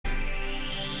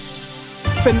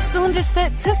From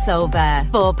Saundersfoot to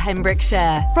Solva for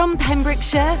Pembrokeshire. From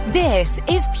Pembrokeshire, this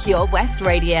is Pure West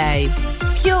Radio.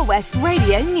 Pure West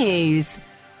Radio News.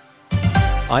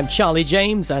 I'm Charlie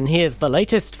James, and here's the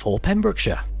latest for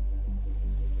Pembrokeshire.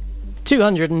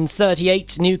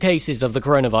 238 new cases of the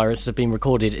coronavirus have been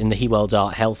recorded in the Hywel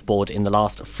Dda Health Board in the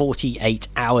last 48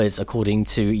 hours, according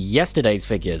to yesterday's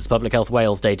figures. Public Health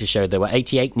Wales data showed there were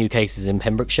 88 new cases in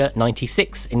Pembrokeshire,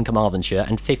 96 in Carmarthenshire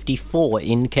and 54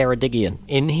 in Ceredigion.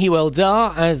 In Hywel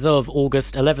Dda, as of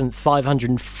August 11th,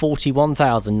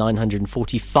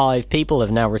 541,945 people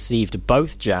have now received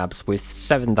both jabs, with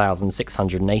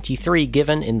 7,683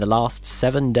 given in the last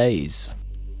 7 days.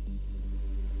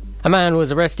 A man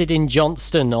was arrested in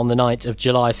Johnston on the night of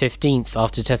July 15th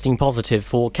after testing positive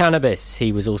for cannabis.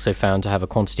 He was also found to have a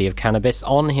quantity of cannabis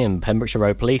on him. Pembrokeshire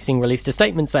Road Policing released a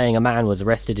statement saying a man was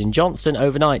arrested in Johnston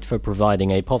overnight for providing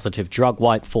a positive drug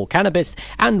wipe for cannabis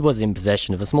and was in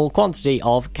possession of a small quantity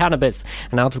of cannabis.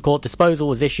 An out-of-court disposal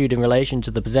was issued in relation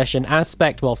to the possession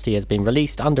aspect whilst he has been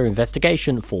released under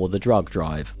investigation for the drug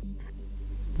drive.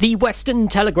 The Western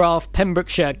Telegraph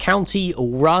Pembrokeshire County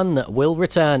Run will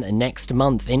return next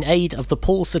month in aid of the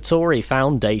Paul Sartori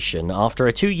Foundation. After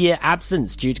a 2-year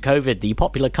absence due to COVID, the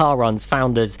Popular Car Run's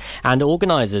founders and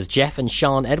organisers Jeff and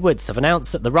Sian Edwards have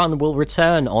announced that the run will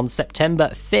return on September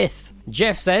 5th.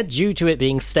 Jeff said, due to it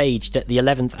being staged at the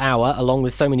 11th hour, along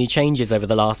with so many changes over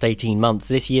the last 18 months,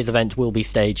 this year's event will be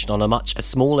staged on a much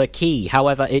smaller key.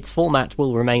 However, its format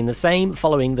will remain the same,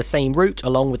 following the same route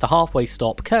along with the halfway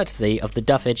stop courtesy of the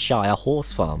Dyfed-Shire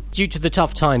Horse Farm. Due to the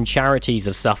tough time charities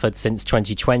have suffered since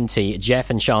 2020,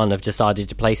 Jeff and Sian have decided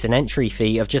to place an entry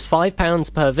fee of just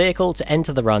 £5 per vehicle to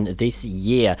enter the run this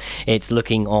year. It's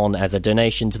looking on as a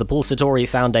donation to the Paul Sartori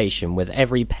Foundation, with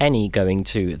every penny going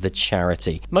to the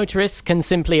charity. Motorists can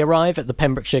simply arrive at the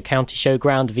Pembrokeshire County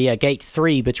Showground via Gate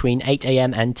 3 between 8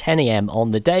 a.m. and 10 a.m.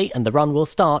 on the day, and the run will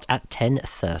start at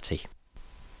 10:30.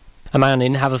 A man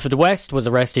in Haverfordwest was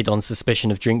arrested on suspicion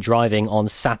of drink driving on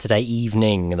Saturday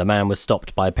evening. The man was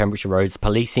stopped by Pembrokeshire Road's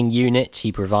policing unit.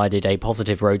 He provided a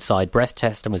positive roadside breath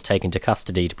test and was taken to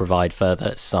custody to provide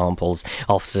further samples.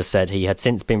 Officers said he had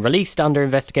since been released under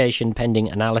investigation pending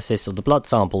analysis of the blood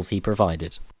samples he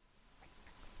provided.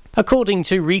 According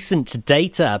to recent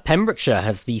data, Pembrokeshire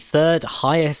has the third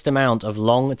highest amount of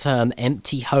long-term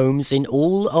empty homes in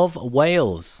all of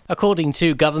Wales. According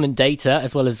to government data,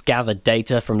 as well as gathered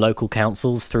data from local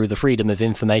councils through the Freedom of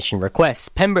Information requests,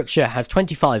 Pembrokeshire has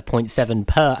 25.7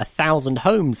 per 1,000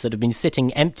 homes that have been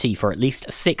sitting empty for at least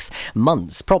 6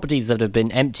 months. Properties that have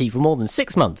been empty for more than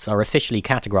 6 months are officially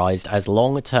categorised as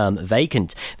long-term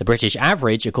vacant. The British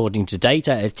average, according to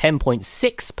data, is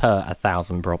 10.6 per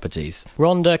 1,000 properties.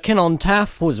 Rhondda Cynon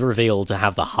Taf was revealed to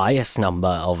have the highest number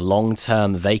of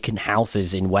long-term vacant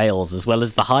houses in Wales, as well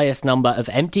as the highest number of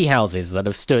empty houses that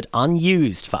have stood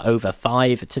unused for over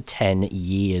 5 to 10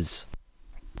 years.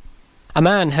 A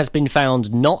man has been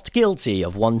found not guilty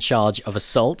of one charge of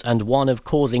assault and one of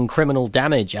causing criminal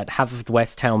damage at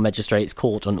Haverfordwest Town Magistrates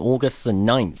Court on August the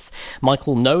 9th.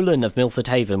 Michael Nolan of Milford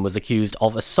Haven was accused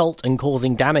of assault and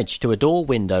causing damage to a door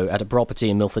window at a property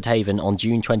in Milford Haven on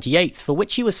June 28th, for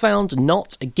which he was found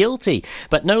not guilty.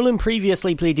 But Nolan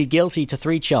previously pleaded guilty to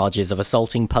 3 charges of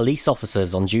assaulting police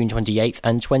officers on June 28th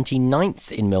and 29th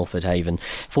in Milford Haven.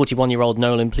 41-year-old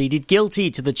Nolan pleaded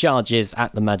guilty to the charges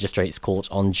at the Magistrates Court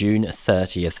on June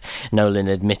 30th. Nolan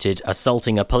admitted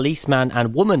assaulting a policeman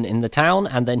and woman in the town,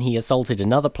 and then he assaulted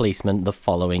another policeman the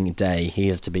following day. He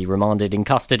is to be remanded in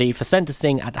custody for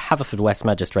sentencing at Haverfordwest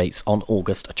Magistrates on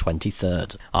August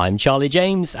 23rd. I'm Charlie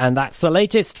James, and that's the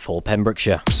latest for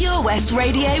Pembrokeshire. Pure West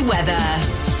Radio weather.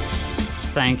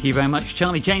 Thank you very much,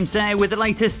 Charlie James there with the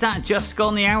latest at just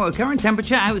gone the hour. Current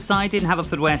temperature outside in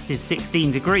Haverfordwest is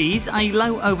 16 degrees, a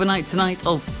low overnight tonight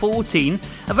of 14.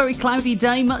 A very cloudy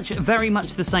day, very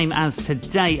much the same as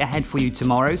today ahead for you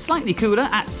tomorrow. Slightly cooler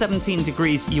at 17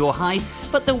 degrees your high,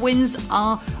 but the winds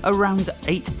are around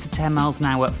 8 to 10 miles an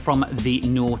hour from the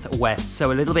northwest.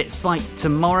 So a little bit slight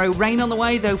tomorrow. Rain on the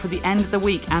way though for the end of the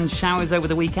week and showers over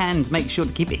the weekend. Make sure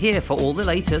to keep it here for all the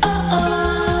latest.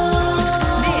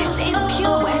 This is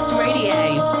Pure West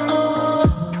Radio.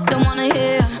 Don't wanna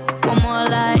hear one more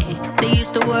lie. They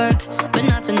used to work, but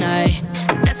not tonight.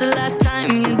 That's the last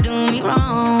time you do me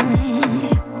wrong.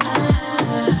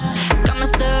 Got my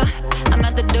stuff, I'm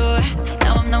at the door.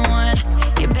 Now I'm the one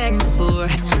you're begging for.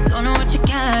 Don't know what you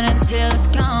got until it's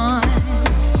gone.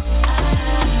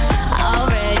 I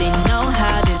already know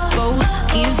how this goes.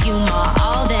 Give you my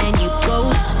all, then you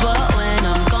go. But when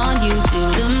I'm gone, you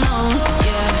do the most,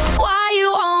 yeah. Why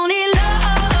you only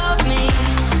love me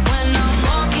when I'm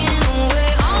walking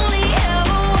away? Only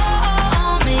ever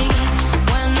want me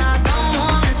when I don't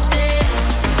want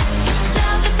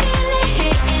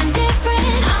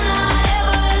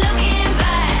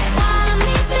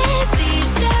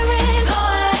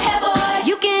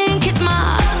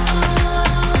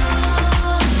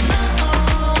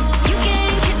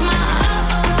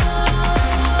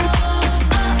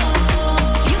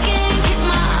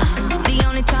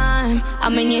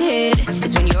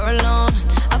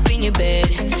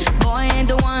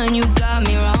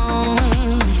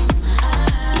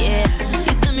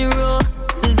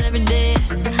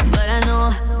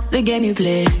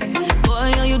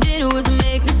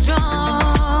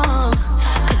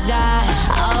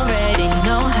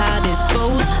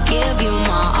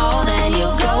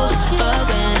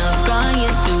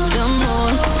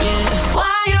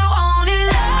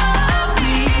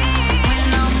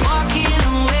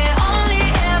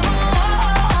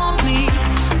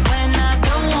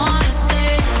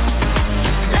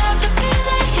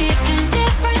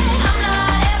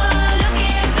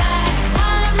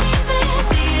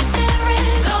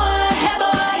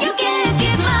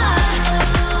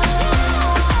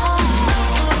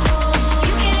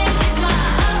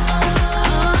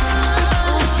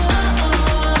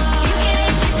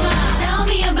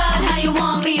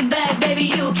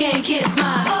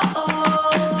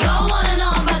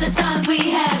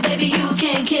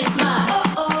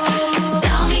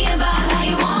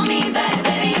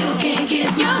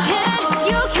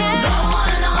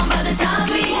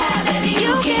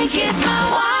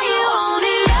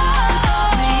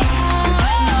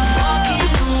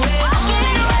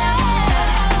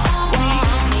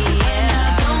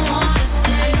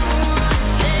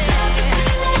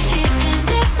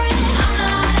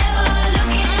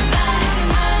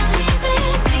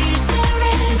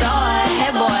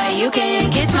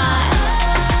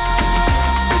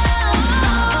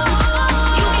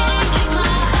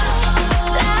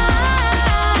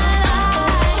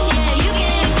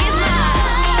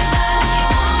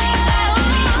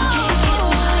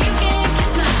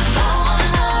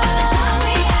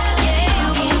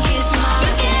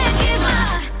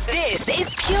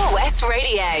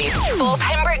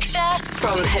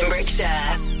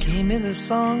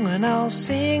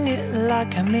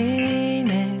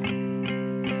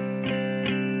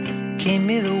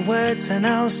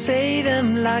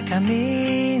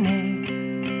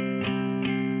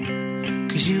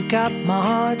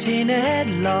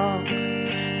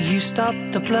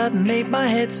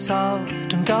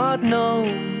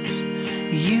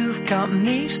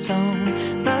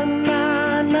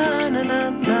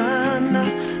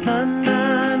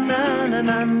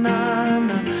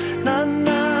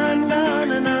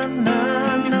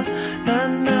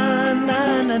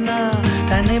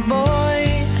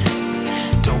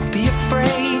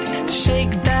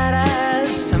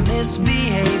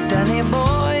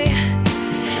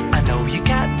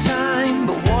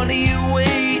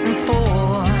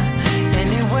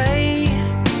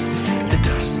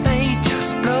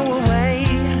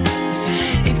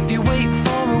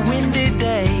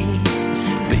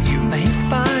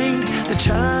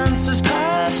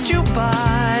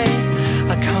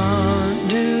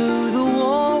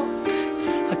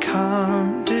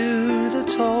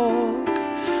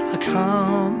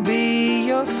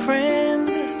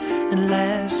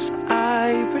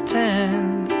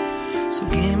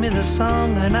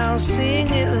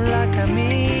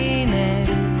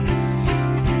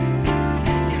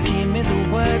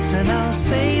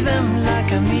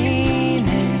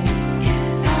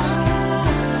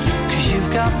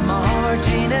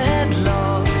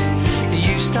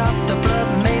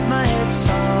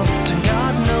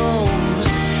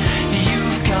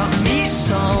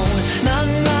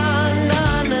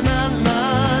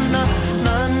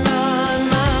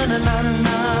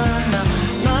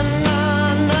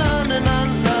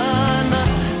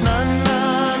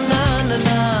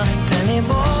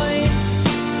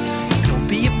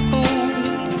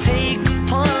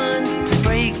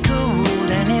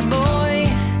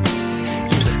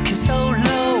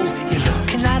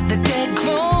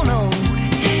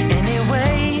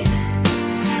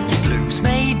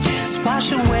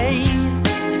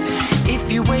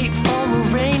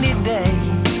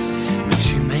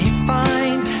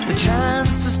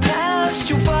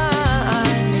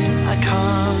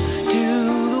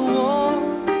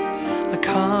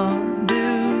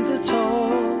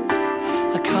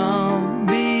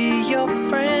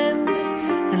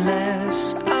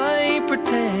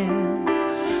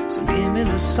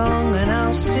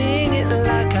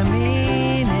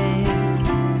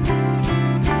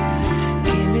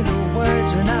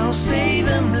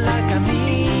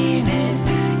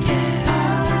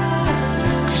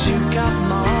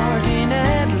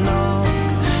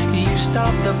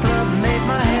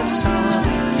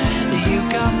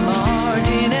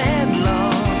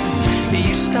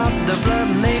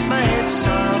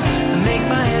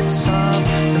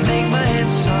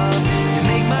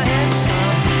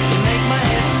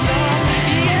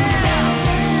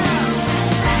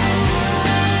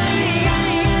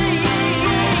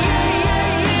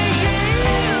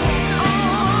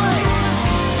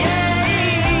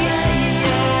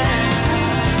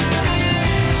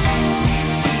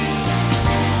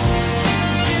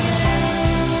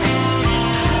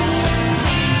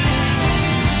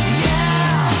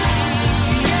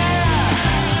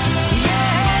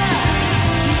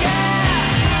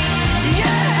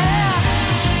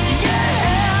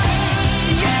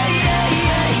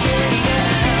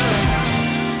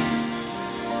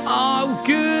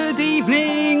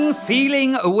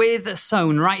with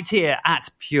Sown right here at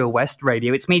Pure West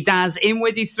Radio. It's me, Daz, in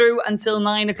with you through until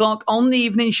 9 o'clock on the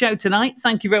evening show tonight.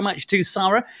 Thank you very much to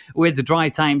Sarah with the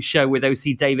Drive Time show with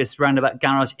OC Davis Roundabout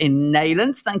Garage in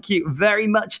Neyland. Thank you very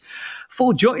much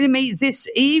for joining me this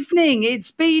evening.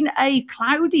 It's been a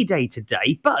cloudy day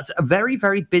today, but very,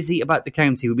 very busy about the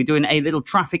county. We'll be doing a little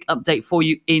traffic update for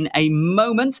you in a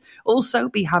moment. Also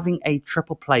be having a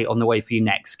triple play on the way for you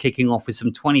next, kicking off with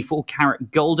some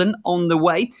 24-carat golden on the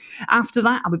way. After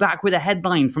that, I'll be back with a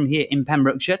headline from here in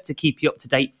Pembrokeshire to keep you up to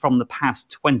date from the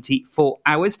past 24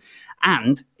 hours.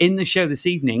 And in the show this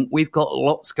evening, we've got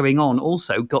lots going on.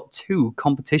 Also got 2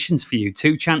 competitions for you,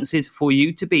 2 chances for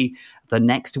you to be the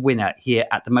next winner here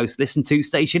at the most listened to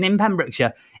station in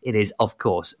Pembrokeshire. It is, of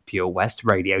course, Pure West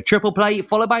Radio. Triple play,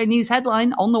 followed by a news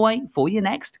headline on the way for you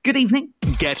next. Good evening.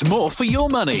 Get more for your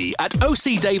money at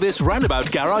OC Davis Roundabout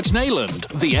Garage Neyland,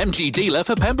 the MG dealer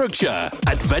for Pembrokeshire.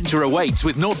 Adventure awaits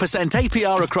with 0%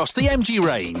 APR across the MG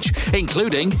range,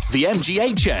 including the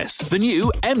MG HS, the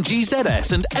new MG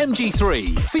ZS and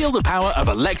MG3. Feel the power of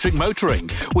electric motoring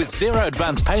with zero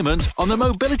advance payment on the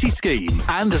mobility scheme.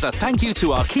 And as a thank you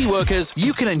to our key workers,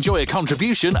 you can enjoy a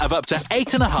contribution of up to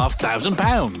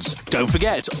 £8,500. Don't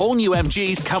forget, all new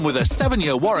MGs come with a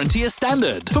 7-year warranty as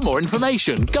standard. For more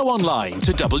information, go online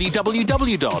to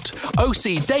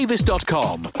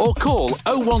www.ocdavis.com or call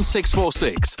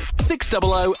 01646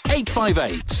 600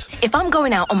 858. If I'm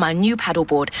going out on my new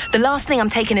paddleboard, the last thing I'm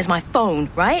taking is my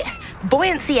phone, right?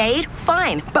 Buoyancy aid,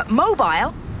 fine. But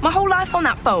mobile? My whole life's on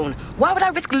that phone. Why would I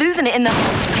risk losing it in the...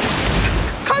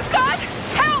 Coast Guard,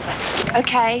 help!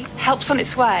 Okay, help's on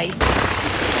its way.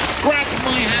 Grab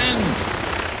my hand!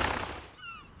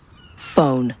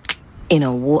 Phone. In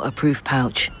a waterproof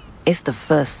pouch. It's the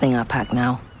first thing I pack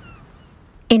now.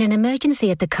 In an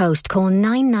emergency at the coast, call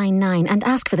 999 and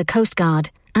ask for the Coast Guard.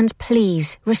 And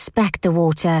please, respect the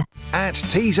water. At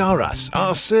Tees R Us,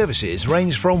 our services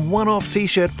range from one-off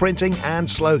T-shirt printing and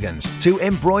slogans to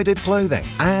embroidered clothing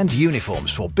and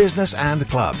uniforms for business and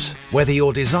clubs. Whether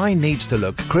your design needs to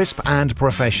look crisp and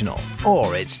professional,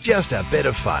 or it's just a bit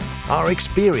of fun, our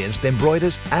experienced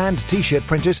embroiders and T-shirt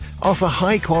printers offer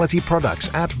high-quality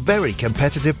products at very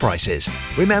competitive prices.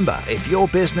 Remember, if your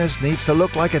business needs to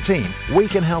look like a team, we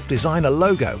can help design a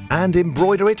logo and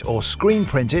embroider it or screen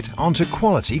print it onto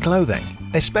quality clothing,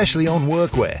 especially on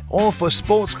workwear or for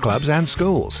sports clubs and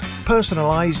schools.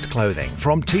 Personalised clothing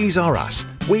from Tees R Us.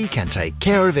 We can take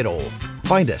care of it all.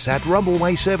 Find us at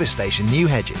Rumbleway Service Station, New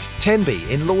Hedges, 10B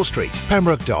in Law Street,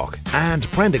 Pembroke Dock, and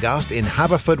Prendergast in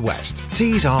Haverfordwest.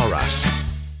 Tees R Us.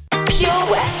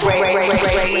 Pure West Radio.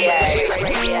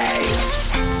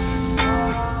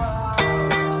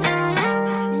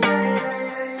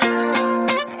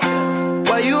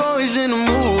 Why you always in the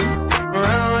mood?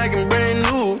 Around like I'm brand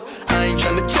new. I ain't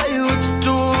tryna tell you what to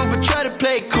do, but try to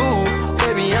play cool.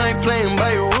 Baby, I ain't playing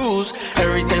by your rules.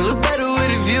 Everything look better with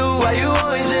a view. Why you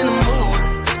always in the mood?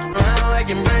 Around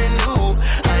like I'm brand new.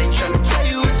 I ain't tryna tell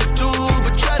you what to do,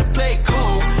 but try to play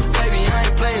cool. Baby, I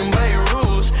ain't playing by your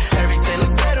rules. Everything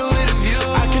look better with a view.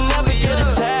 I can never get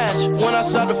attached. When I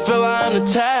start to feel I'm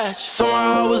unattached,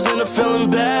 somehow I was in a feeling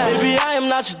bad. Baby, I am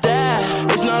not your dad.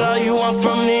 It's not all you want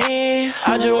from me.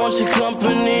 I just want your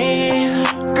company.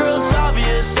 Girl, it's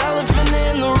obvious, elephant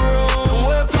in the room.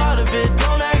 We're part of it,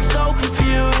 don't act so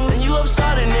confused. And you love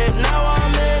starting it, now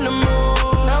I'm in the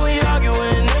mood. Now we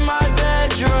arguing in my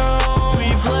bedroom.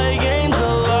 We play games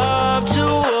of love to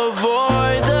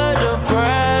avoid the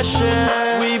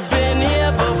depression. We've been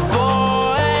here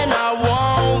before and I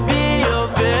won't be a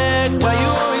victim. Why you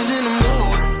always in the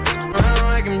mood? Around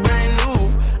like I'm brand new.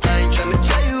 I ain't tryna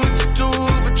tell you what to do,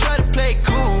 but try to play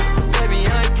cool. Baby,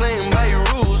 I ain't playing by your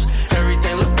rules.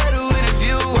 Everything look better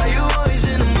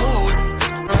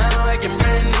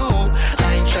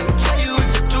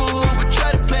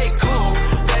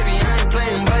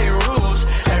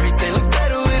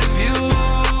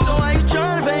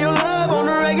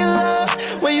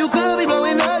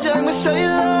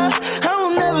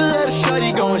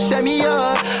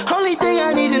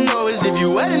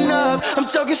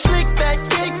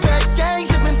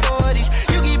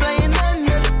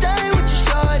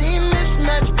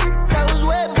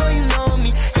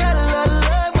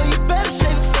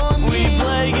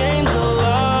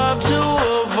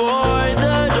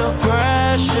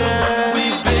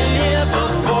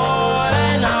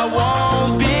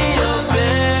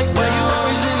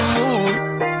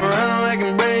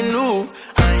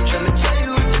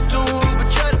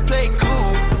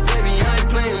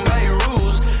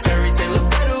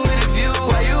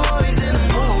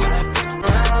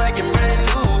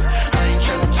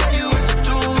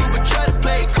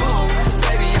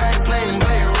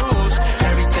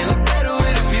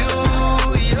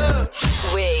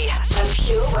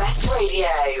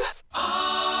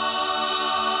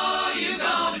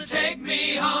take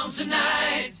me home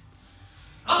tonight?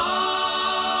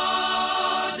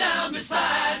 Oh, down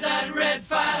beside that red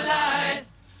firelight.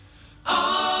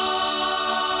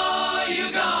 Oh,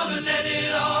 you're gonna let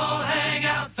it all hang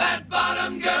out. Fat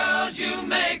bottom girls, you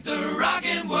make the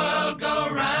rockin' world go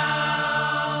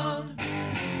round.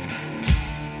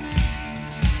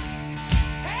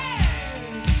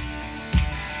 Hey,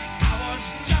 I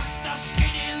was just a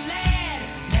skinny lad,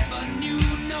 never knew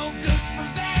no good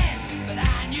from bad, but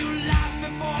I knew life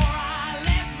before I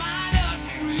left my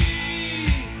nursery.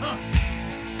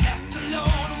 Left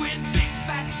alone with big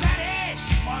fat fatty,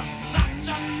 she was such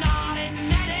a naughty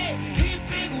natty. Hey,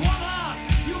 big woman,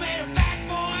 you made a bad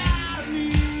boy out of me.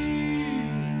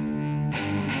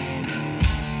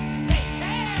 Hey,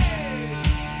 hey,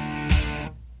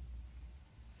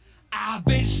 I've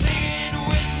been singing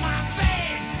with my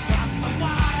band, cross the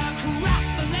water, cross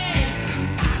the lake.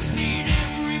 I've seen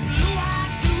every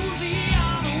blue-eyed floozy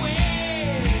on the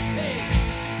way. Hey,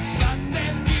 but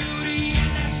their beauty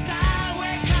and their style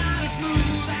were kind of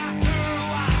smooth after a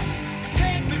while.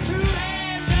 Take me to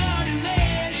them dirty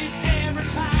ladies every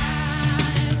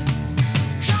time.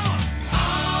 Come on. Oh,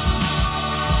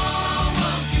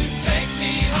 won't you take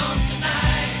me home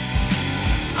tonight?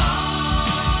 Oh,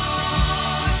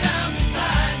 down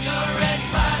beside your red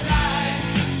firelight.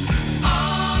 Oh,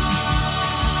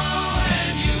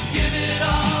 and you give it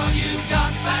all you got.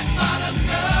 Fat bottom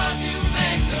girls, you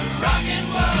make the rockin'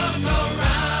 world go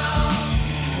round.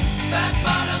 Fat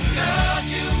bottom girls,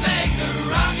 you make the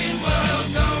rockin' world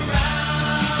go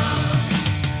round.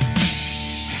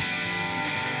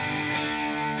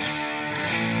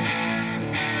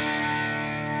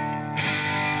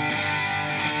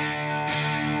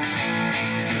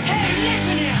 Hey,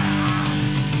 listen here.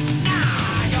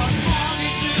 Now I got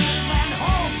mortgages and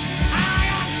hopes. I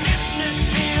got stiffness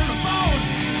in the bones.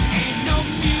 Ain't no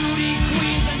beauty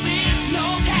queens in this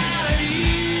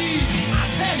locality. I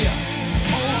tell you,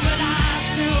 oh, but I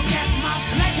still get my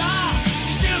pleasure.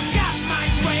 Still got my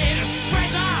greatest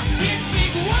treasure. You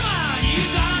big woman, you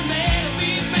done made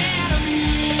me mad of me.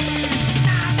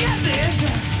 Now get this.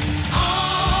 Oh,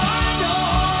 I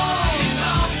know you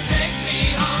don't take me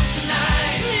home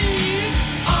tonight. Please.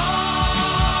 Oh,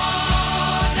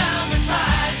 down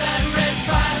beside that red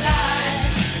firelight.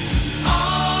 Oh,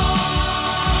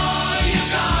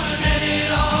 you're gonna let it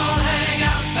all hang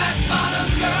out. Fat bottom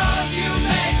girls, you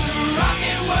make the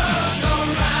rockin' world go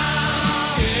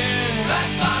round. Fat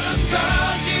bottom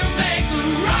girls, you make the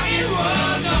rockin'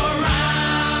 world go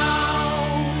round.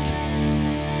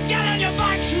 Get on your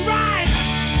bikes and ride.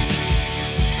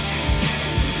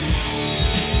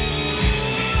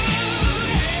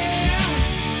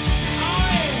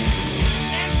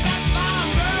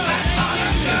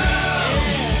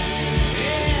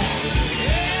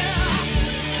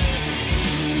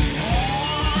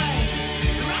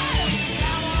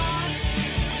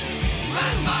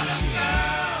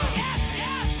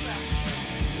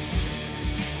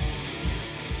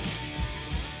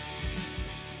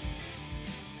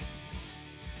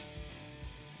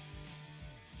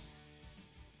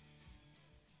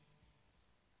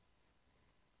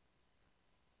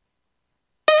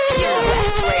 Pure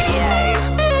West Radio.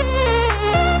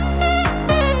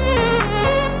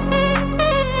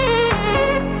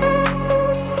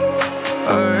 I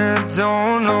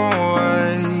don't know why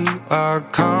I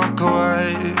can't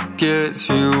quite get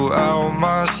you out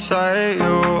my sight.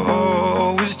 You're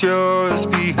always just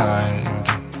behind.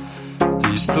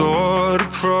 These thoughts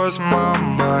cross my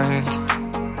mind.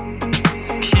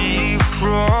 Keep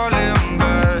crawling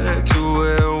back to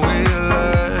where we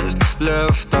last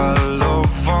left our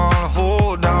love on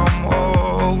hold. I'm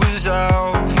always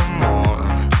out for more.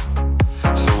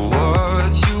 So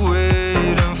what you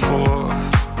waiting for?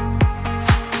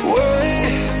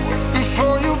 Wait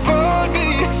before you burn me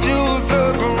to the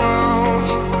ground.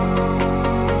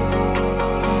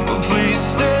 Please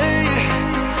stay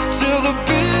till the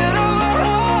beat of my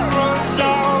heart runs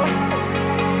out.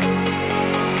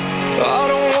 I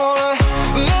don't wanna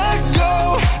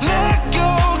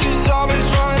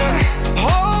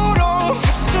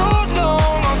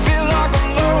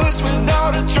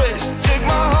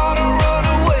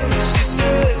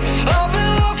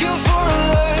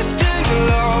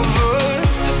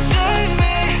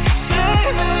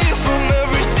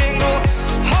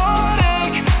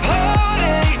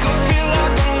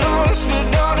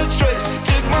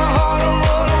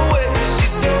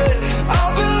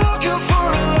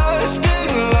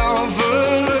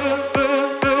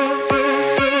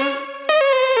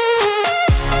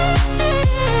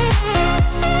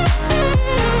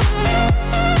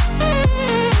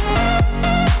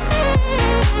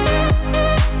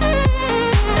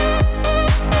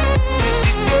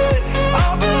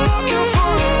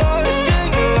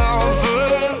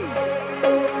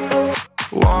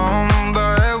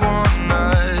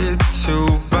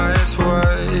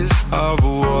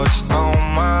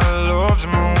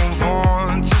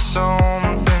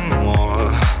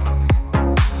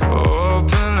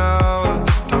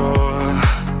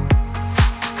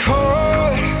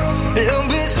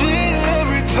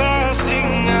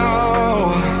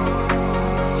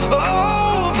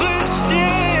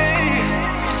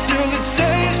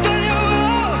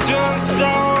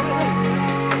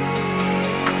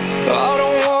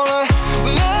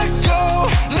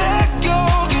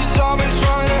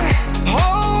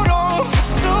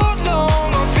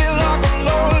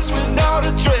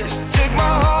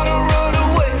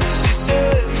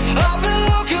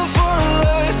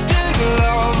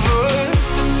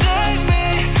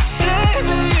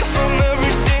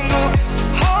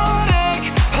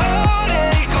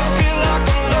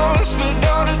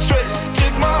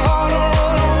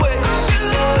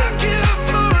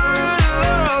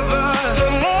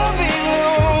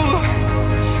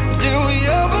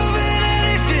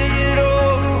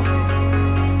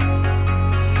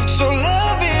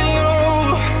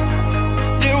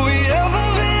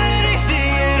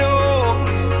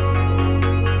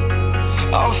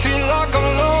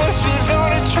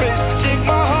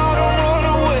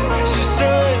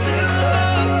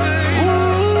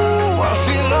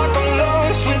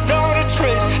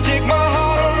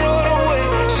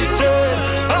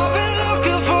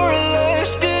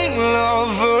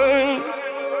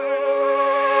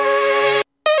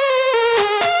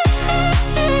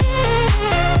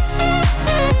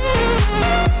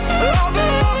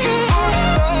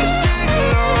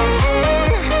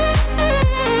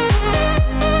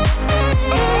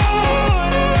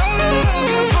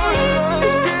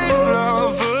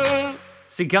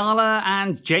Sigala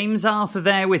and James Arthur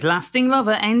there with Lasting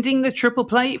Lover, ending the triple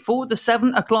play for the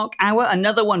 7 o'clock hour.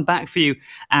 Another one back for you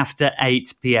after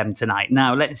 8 p.m. tonight.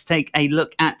 Now, let's take a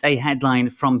look at a headline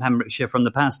from Pembrokeshire from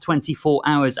the past 24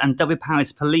 hours. And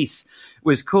Dyfed-Powys Police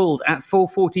was called at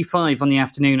 4:45 on the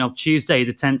afternoon of Tuesday,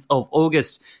 the 10th of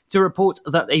August, to report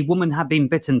that a woman had been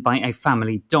bitten by a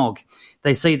family dog.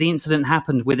 They say the incident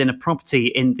happened within a property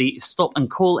in the stop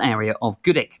and call area of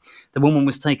Goodwick. The woman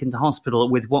was taken to hospital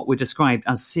with what were described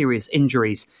as serious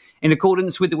injuries. In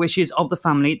accordance with the wishes of the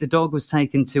family, the dog was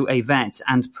taken to a vet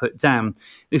and put down.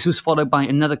 This was followed by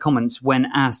another comment when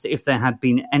asked if there had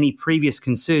been any previous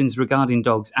concerns regarding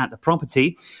dogs at the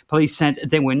property. Police said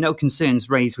there were no concerns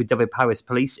raised with Dyfed-Powys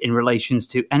Police in relation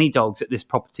to any dogs at this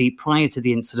property prior to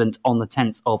the incident on the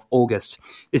 10th of August.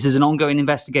 This is an ongoing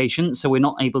investigation, so we're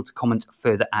not able to comment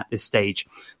further at this stage.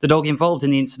 The dog involved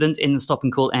in the incident in the stop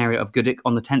and call area of Goodwick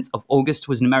on the 10th of August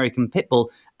was an American pit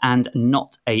bull and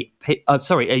not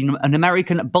an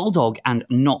American bulldog and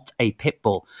not a pit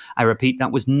bull. I repeat,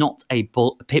 that was not a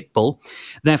pit bull.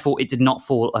 Therefore, it did not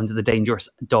fall under the Dangerous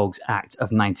Dogs Act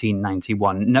of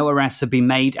 1991. No arrests have been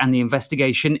made and the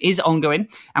investigation is ongoing,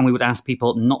 and we would ask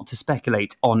people not to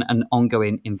speculate on an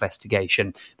ongoing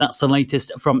investigation. That's the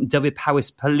latest from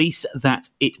Dyfed-Powys Police, that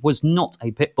it was not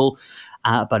a pit bull,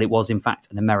 but it was in fact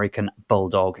an American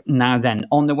bulldog. Now then,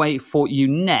 on the way for you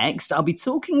next, I'll be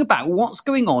talking about what's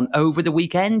going on over the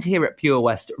weekend here at Pure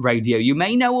West Radio. You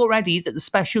may know already that the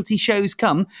specialty shows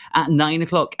come at 9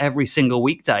 o'clock every single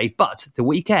weekday, but the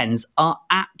weekends are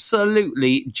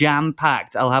absolutely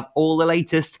jam-packed. I'll have all the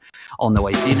latest on the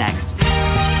way for you next.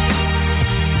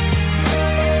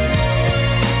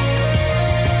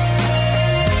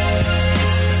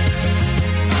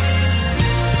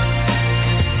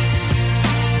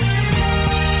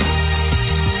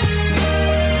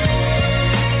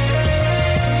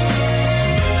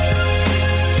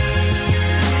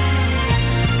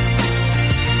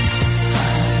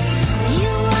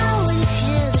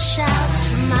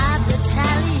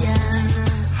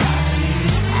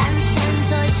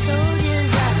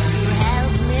 Soldiers up to help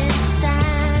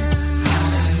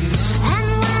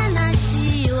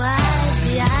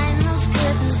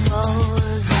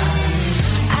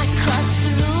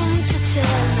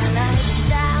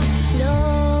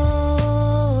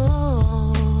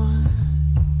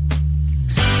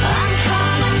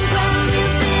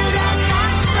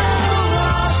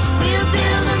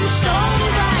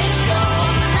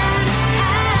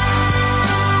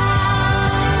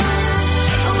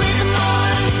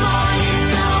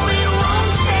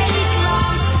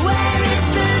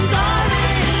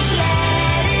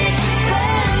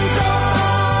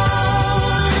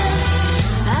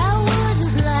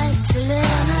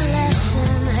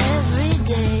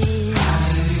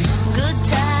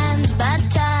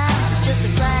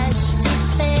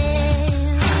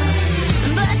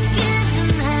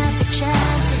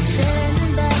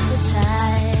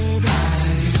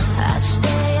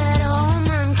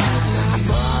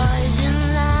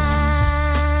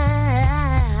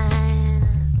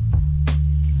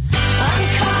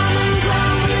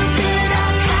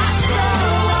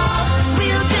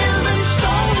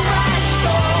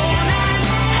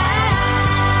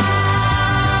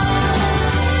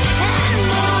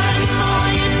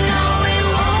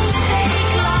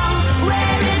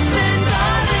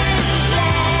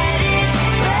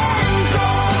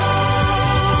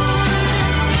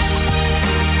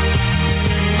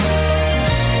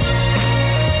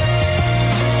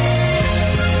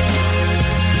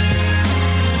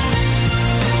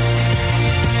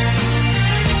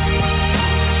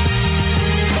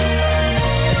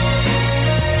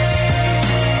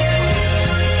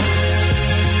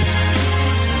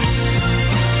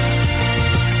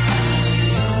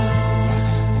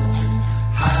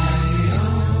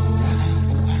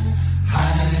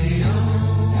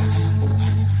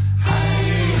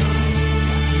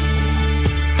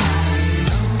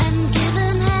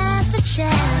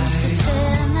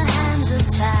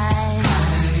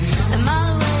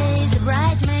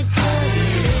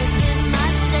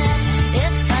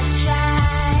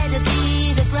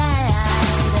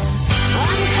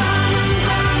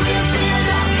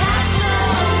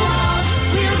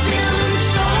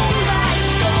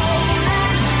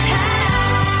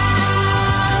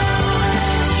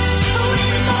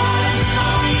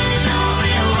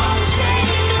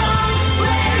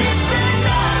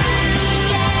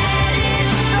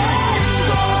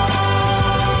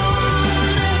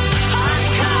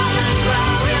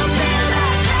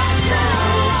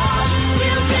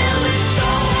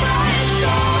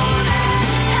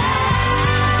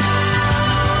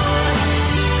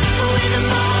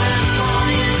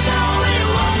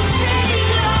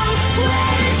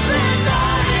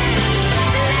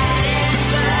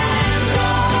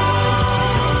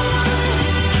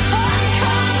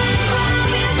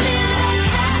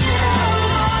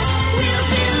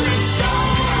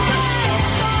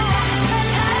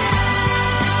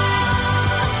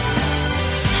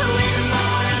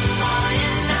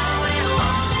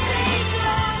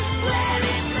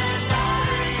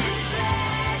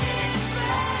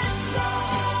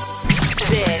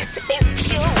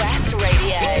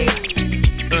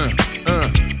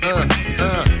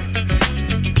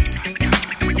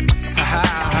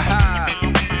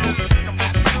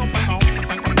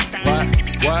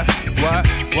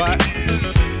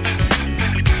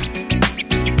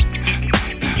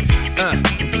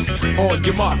On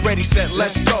your mark, ready, set,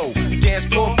 let's go. Dance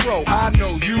floor pro, I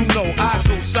know, you know, I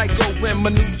go psycho when my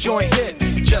new joint hit.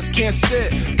 Just can't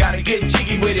sit, gotta get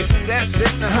jiggy with it. Ooh, that's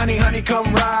it, now honey, honey, come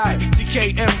ride.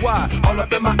 DKNY, all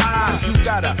up in my eye. You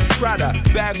got a Prada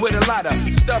bag with a lot of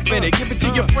stuff in it. Give it to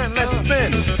your friend, let's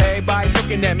spin. Everybody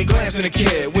looking at me, glancing a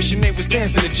kid. Wishing they was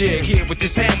dancing a jig here with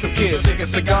this handsome kid. Sick a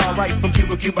cigar right from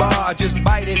Cuba Cuba. I just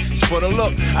bite it, it's for the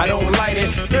look, I don't light it.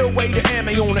 Ill way to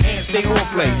ammo on the hand, stay on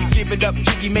play. Give it up,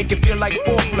 jiggy, make it feel like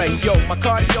foreplay. Yo, my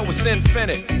cardio is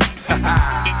infinite.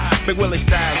 Big Willie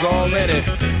style's all in it.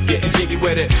 Getting jiggy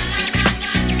with it.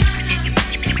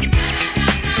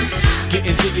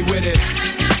 Getting jiggy with it.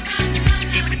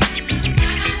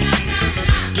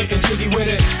 Getting jiggy with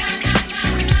it.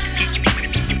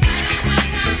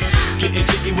 Getting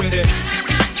jiggy with it.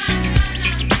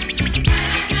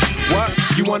 What?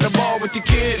 You on the ball with your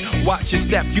kid? Watch your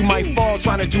step, you might fall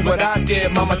trying to do what I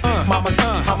did. Mama,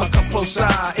 I'ma come close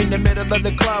side in the middle of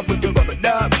the club with the rubber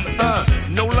dub.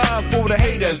 No love for the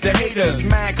haters.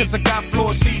 Mad cause I got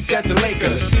floor seats at the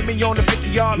Lakers. See me on the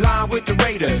 50-yard line with the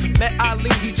Raiders. Met Ali,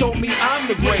 he told me I'm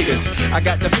the greatest. I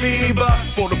got the fever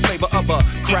for the flavor of a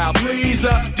crowd pleaser.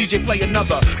 DJ play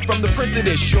another from the Prince of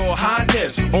this Your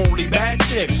Highness. Only bad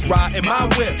chicks riding my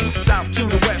whip. South to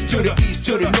the west, to the east,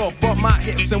 to the north. Bump my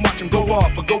hips and watch them go off.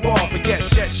 And get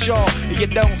shut shaw. And you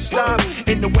don't stop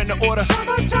in the winter order.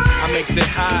 Summertime. I makes it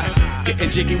high, getting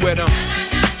jiggy with them.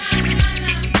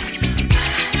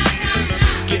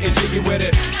 Getting jiggy with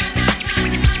it.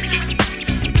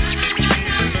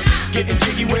 Getting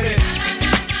jiggy with it.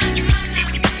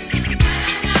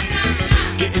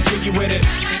 Getting jiggy with it.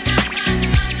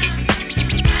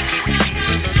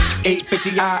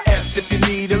 850 IS if you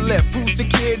need a lift. Who's the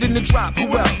kid in the drop?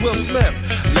 Who else? Will Smith.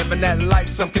 Living that life,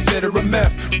 some consider a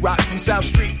myth. Rock from South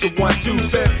Street to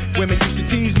 125th. Women used to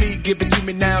tease me, give it to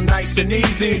me now nice and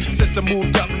easy. Since I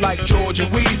moved up like George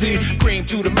and Wheezy, cream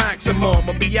to the maximum,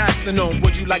 I'll be axing them.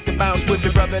 Would you like to bounce with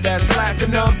the brother that's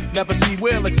platinum? Never see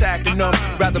Will attacking them.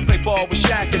 Rather play ball with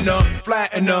Shaq and them,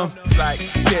 flatten them. Like,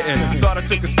 didn't. Thought I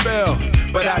took a spell,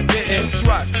 but I didn't.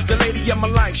 Trust the lady of my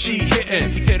life, she hitting.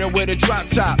 Hit her with a drop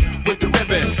top, with the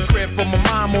ribbon. Crib for my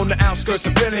mom on the outskirts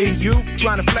of Philly. You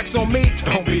trying to flex on me?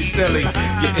 Don't be silly.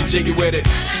 Getting jiggy with it.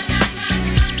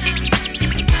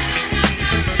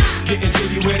 Getting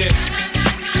jiggy with it.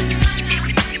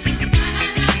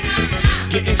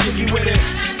 Getting jiggy with it.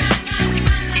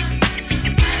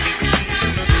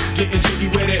 Getting jiggy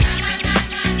with it.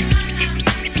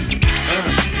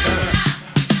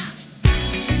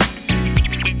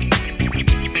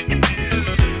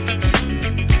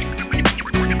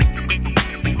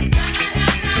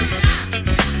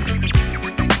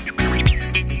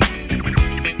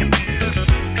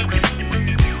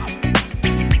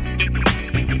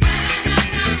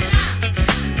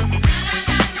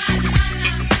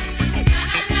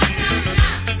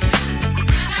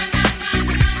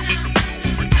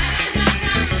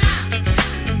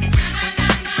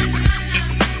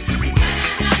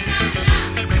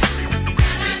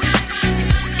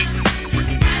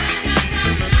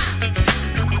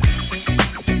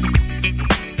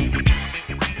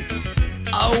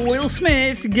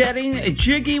 Smith getting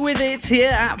jiggy with it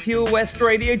here at Pure West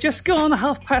Radio. Just gone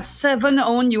 7:30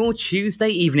 on your Tuesday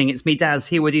evening. It's me, Daz,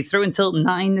 here with you through until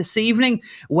 9 this evening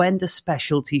when the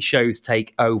specialty shows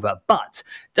take over. But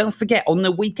don't forget, on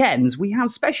the weekends, we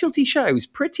have specialty shows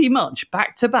pretty much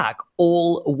back to back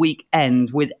all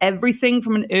weekend, with everything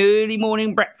from an early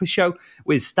morning breakfast show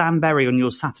with Stan Berry on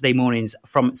your Saturday mornings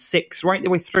from 6 right the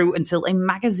way through until a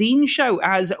magazine show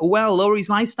as well. Laurie's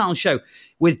Lifestyle Show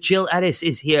with Jill Ellis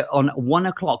is here on 1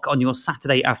 o'clock on your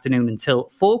Saturday afternoon until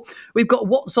 4. We've got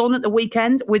What's On at the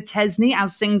weekend with Tesney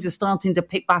as things are starting to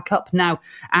pick back up now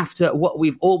after what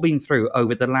we've all been through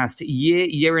over the last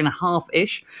year and a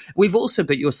half-ish. We've also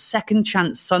got your Second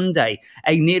Chance Sunday,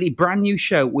 a nearly brand new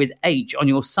show with H on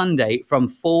your Sunday from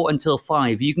 4 until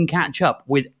 5. You can catch up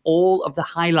with all of the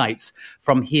highlights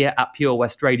from here at Pure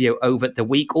West Radio over the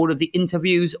week. All of the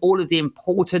interviews, all of the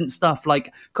important stuff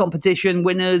like competition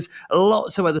winners,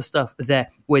 lots of other stuff there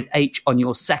with H on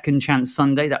your Second Chance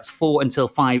Sunday. That's 4 until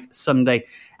 5 Sunday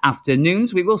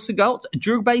afternoons. We've also got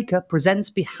Drew Baker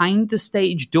presents Behind the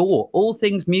Stage Door, all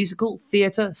things musical,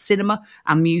 theatre, cinema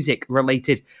and music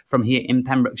related from here in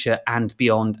Pembrokeshire and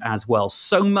beyond as well.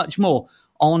 So much more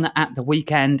on at the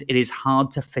weekend. It is hard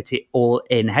to fit it all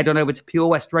in. Head on over to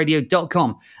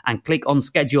purewestradio.com and click on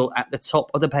schedule at the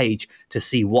top of the page to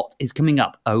see what is coming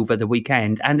up over the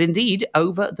weekend and indeed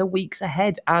over the weeks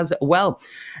ahead as well.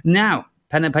 Now,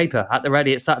 pen and paper at the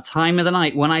ready. It's that time of the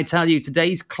night when I tell you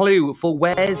today's clue for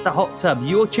Where's the Hot Tub?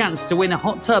 Your chance to win a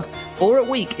hot tub for a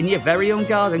week in your very own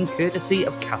garden, courtesy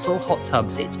of Castle Hot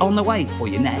Tubs. It's on the way for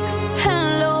you next.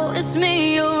 Hello, it's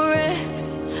me, your ex.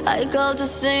 I called to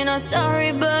say not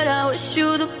sorry, but I wish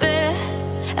you the best.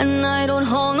 And I don't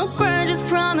hold no grudges,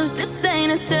 promise this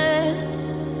ain't a test.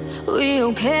 We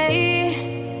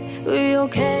okay, we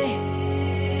okay.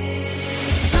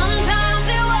 Sometimes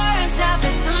it works out,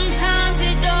 but sometimes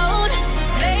it don't.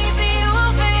 Maybe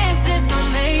we'll fix it, so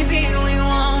maybe we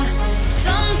won't.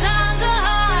 Sometimes a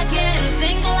heart can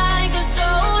sink like a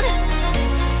stone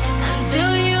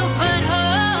until you find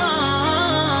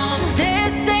home.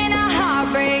 This ain't a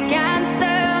heartbreak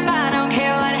anthem. I don't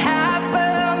care what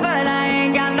happened, but I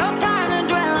ain't got no time to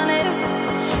dwell on it.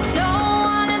 Don't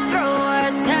wanna throw a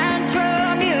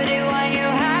tantrum. You did what you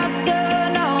had to.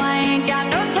 No, I ain't got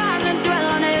no time to dwell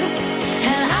on it.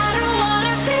 And I don't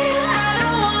wanna feel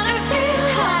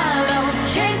hollow.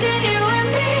 Chasing you and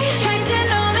me, chasing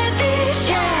all of these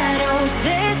shadows.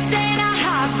 This ain't a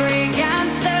heartbreak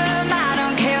anthem. I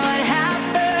don't care what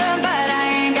happened, but I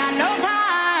ain't got no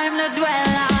time to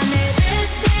dwell on it.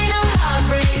 This ain't a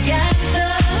heartbreak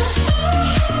anthem.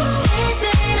 This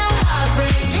ain't a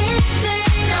heartbreak. This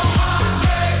ain't no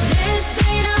heartbreak. This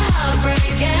ain't a heartbreak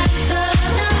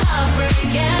anthem. A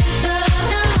heartbreak anthem.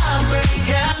 A heartbreak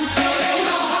anthem.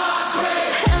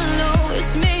 Hello,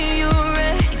 it's me, your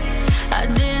ex. I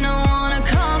didn't wanna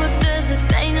call, but there's this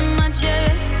pain in my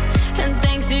chest. And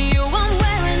thanks to you, I'm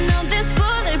wearing out this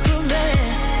bulletproof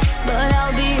vest. But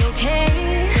I'll be okay.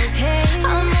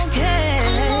 I'm okay.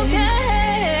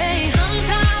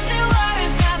 Sometimes it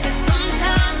works out, but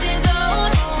sometimes it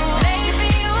don't. Maybe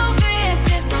we'll fix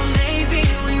it, so maybe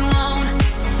we won't.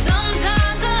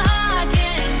 Sometimes a heart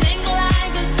can sink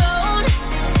like a stone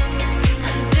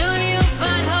until you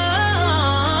find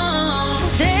home.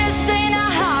 This ain't a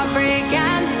heartbreak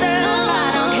anthem. I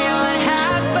don't care what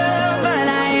happened, but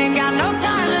I ain't got no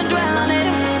time to dwell on it.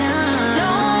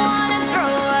 Don't wanna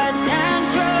throw a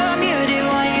tantrum. You did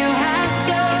what you had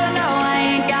to. No, I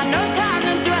ain't got no time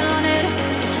to dwell on it.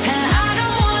 And I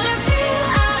don't wanna feel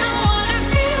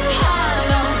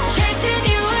hollow. Chasing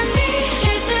you and me,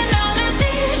 chasing all of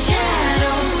these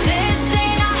shadows. This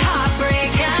ain't a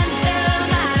heartbreak anthem.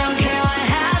 I don't care what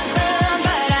happened,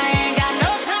 but I ain't got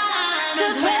no time to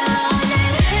dwell on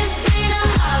it. This ain't a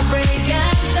heartbreak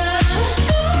anthem.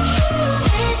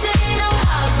 This ain't no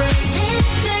heartbreak.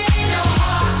 This ain't no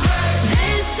heartbreak.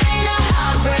 This ain't a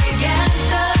heartbreak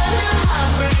anthem. A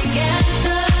heartbreak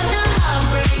anthem. A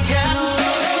heartbreak anthem.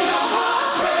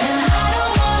 And I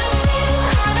don't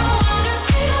wanna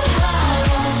feel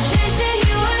hollow. Chasing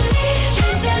you and me,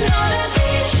 chasing all of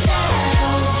these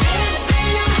shadows. This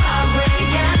ain't a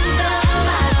heartbreak anthem.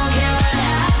 I don't care what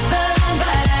happened,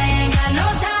 but I ain't got no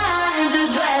time to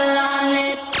dwell on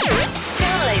it.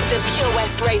 Download the Pure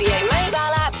West Radio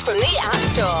mobile app from the App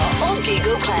Store or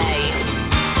Google Play.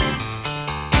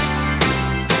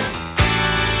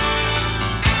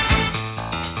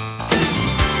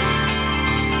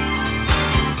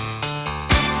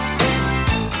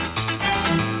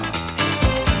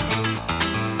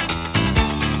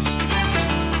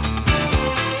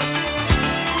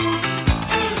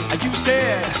 You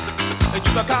said that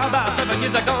you were called about 7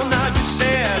 years ago. Now you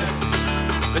said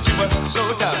that you were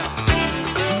so tough.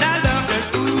 And I loved it,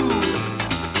 ooh.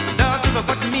 Love you for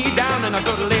putting me down in a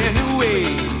totally new way.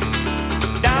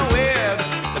 Down with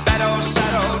the bad old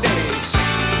sad old days.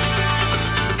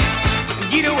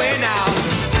 Get away now.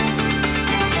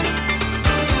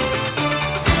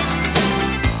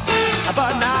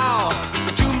 But now,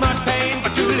 too much pain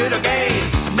for too little gain.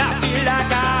 And I feel like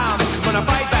I'm gonna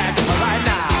fight back right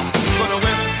now. Gonna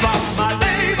withdraw my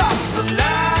labor of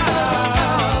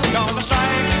love. Gonna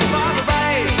strike for the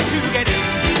right to get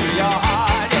into your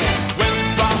heart. Yeah.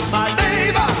 Withdraw my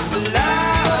labor of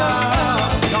love.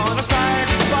 Gonna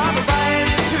strike for the right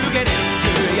to get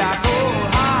into your cold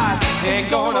heart. Ain't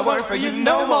gonna work for you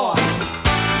no more.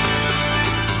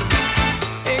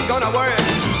 Ain't gonna work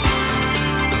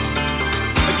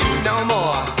for you no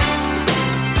more.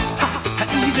 Ha,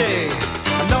 easy.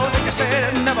 I know that you said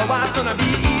it never was gonna be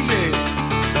easy,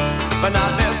 but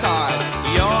not this hard.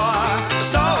 You're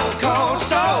so cold.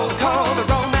 The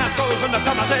romance goes when the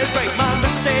promises break. My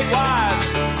mistake was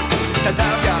to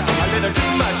love you a little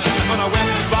too much. I'm gonna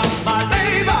withdraw my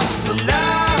labor of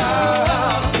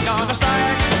love. Gonna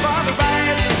strike for the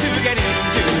right to get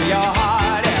into your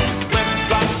heart.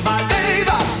 Withdraw my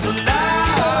labor of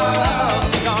love.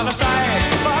 Gonna strike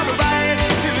for the right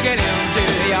to get into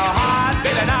your heart.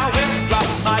 Baby, now withdraw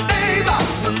my labor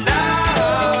of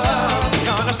love.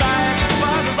 Gonna strike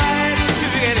for the right to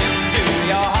get into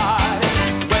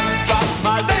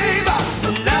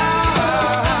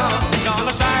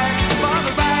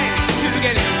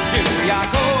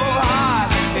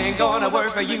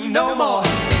work for you no more.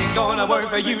 Ain't gonna work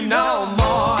for you no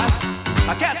more.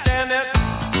 I can't stand it.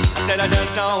 I said I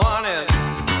just don't want it.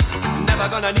 Never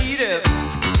gonna need it.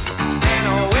 Ain't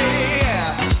no way,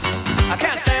 yeah. I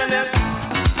can't stand it.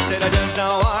 I said I just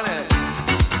don't want it.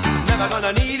 Never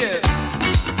gonna need it.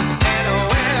 Ain't no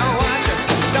way I want you.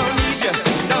 Don't need you.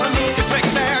 Don't need your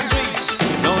tricks and treats.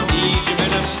 Don't need your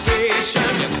administration.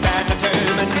 Your bad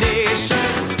determination.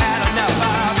 Had enough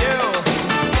of you.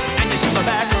 And you super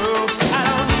back room. I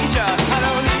don't need you. I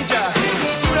don't need you.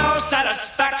 Pseudo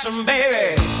satisfaction,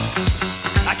 baby.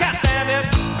 I can't stand it.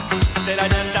 I said I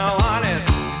just don't want it.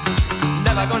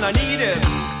 Never gonna need it.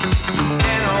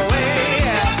 Ain't no way,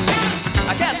 yeah.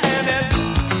 I can't stand it.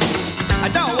 I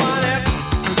don't want it.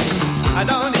 I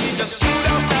don't need your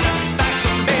pseudo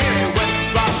satisfaction, baby.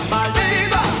 Withdraw my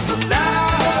labor,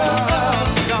 love.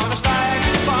 Gonna strike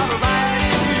for the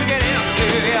right to get into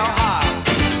your heart.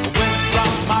 Withdraw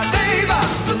my labor,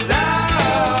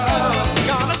 love.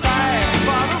 Gonna strike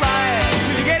for the right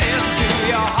to get into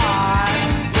your heart.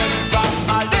 Withdraw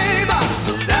my labor,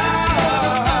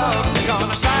 love.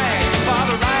 Gonna strike for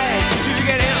the right to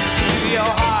get into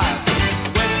your heart.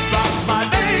 Withdraw my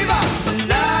labor,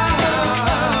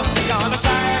 love. Gonna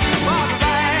strike for the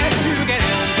right to get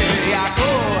into your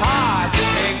cold heart.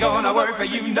 Ain't gonna work for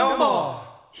you no more.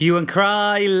 Hue and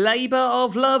cry, labour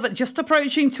of love, just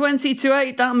approaching 20 to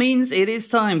 8. That means it is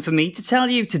time for me to tell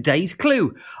you today's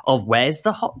clue of Where's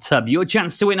the Hot Tub? Your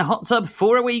chance to win a hot tub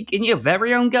for a week in your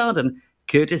very own garden,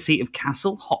 courtesy of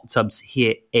Castle Hot Tubs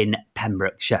here in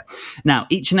Pembrokeshire. Now,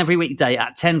 each and every weekday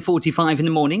at 10:45 in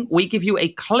the morning, we give you a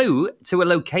clue to a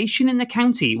location in the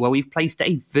county where we've placed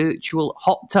a virtual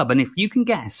hot tub. And if you can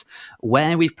guess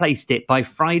where we've placed it by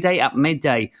Friday at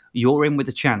midday, you're in with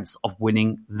a chance of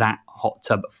winning that hot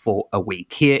tub for a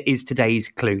week. Here is today's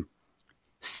clue.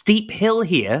 Steep hill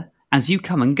here as you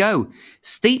come and go.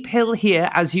 Steep hill here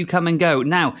as you come and go.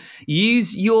 Now,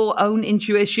 use your own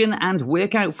intuition and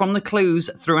work out from the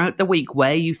clues throughout the week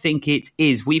where you think it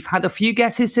is. We've had a few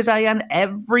guesses today, and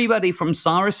everybody from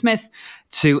Sarah Smith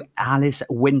to Alice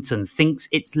Winton thinks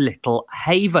it's Little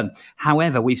Haven.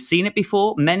 However, we've seen it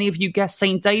before. Many of you guessed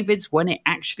St. David's when it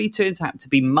actually turns out to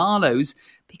be Marlowe's,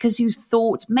 because you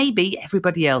thought maybe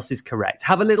everybody else is correct.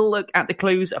 Have a little look at the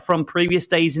clues from previous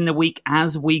days in the week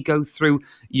as we go through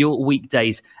your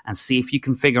weekdays and see if you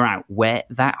can figure out where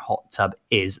that hot tub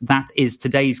is. That is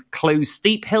today's clue.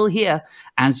 Steep hill here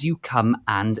as you come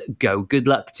and go. Good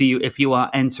luck to you if you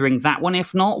are entering that one.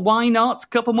 If not, why not?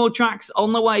 Couple more tracks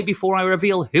on the way before I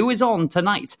reveal who is on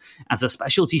tonight as the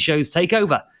specialty shows take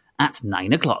over at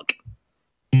 9 o'clock.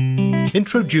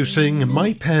 Introducing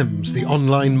MyPems, the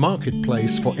online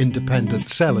marketplace for independent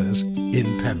sellers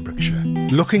in Pembrokeshire.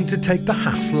 Looking to take the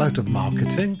hassle out of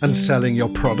marketing and selling your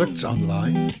products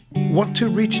online? Want to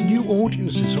reach new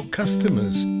audiences or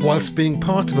customers whilst being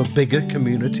part of a bigger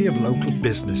community of local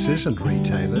businesses and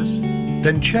retailers?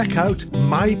 Then check out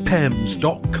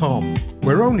mypems.com.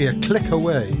 We're only a click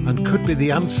away and could be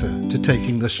the answer to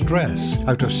taking the stress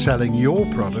out of selling your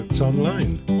products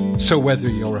online. So whether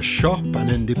you're a shop, an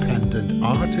independent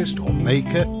artist or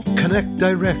maker, connect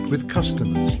direct with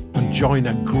customers and join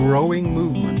a growing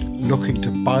movement looking to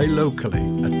buy locally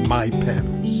at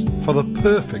MyPems. For the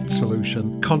perfect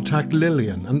solution, contact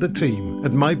Lillian and the team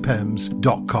at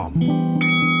mypems.com.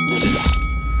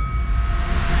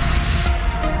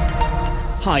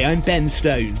 Hi, I'm Ben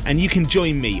Stone, and you can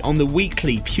join me on the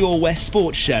weekly Pure West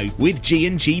Sports Show with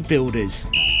G&G Builders.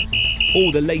 All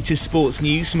the latest sports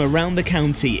news from around the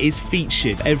county is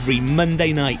featured every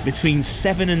Monday night between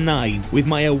 7 and 9 with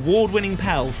my award-winning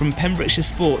pal from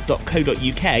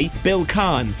PembrokeshireSport.co.uk, Bill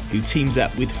Kahn, who teams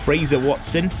up with Fraser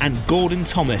Watson and Gordon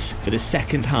Thomas for the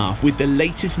second half with the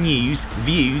latest news,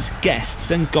 views,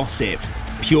 guests and gossip.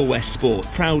 Pure West Sport,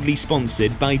 proudly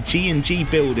sponsored by G&G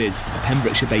Builders, a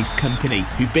Pembrokeshire-based company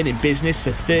who've been in business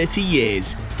for 30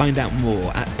 years. Find out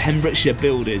more at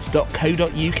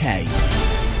PembrokeshireBuilders.co.uk.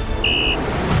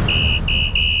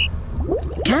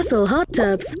 Castle Hot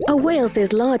Tubs are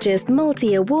Wales's largest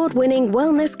multi-award-winning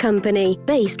wellness company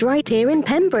based right here in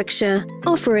Pembrokeshire,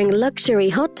 offering luxury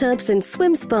hot tubs and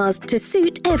swim spas to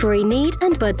suit every need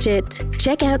and budget.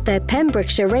 Check out their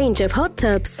Pembrokeshire range of hot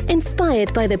tubs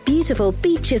inspired by the beautiful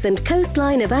beaches and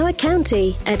coastline of our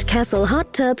county at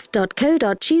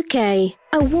castlehottubs.co.uk.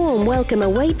 A warm welcome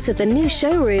awaits at the new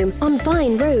showroom on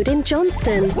Vine Road in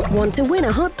Johnston. Want to win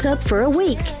a hot tub for a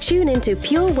week? Tune into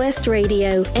Pure West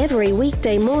Radio every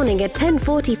weekday morning at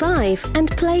 10:45 and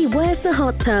play Where's the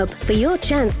Hot Tub for your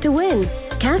chance to win.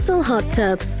 Castle Hot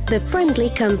Tubs, the friendly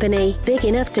company, big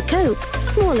enough to cope,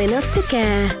 small enough to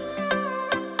care.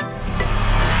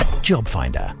 Job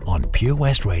Finder on on Pure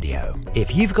West Radio.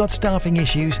 If you've got staffing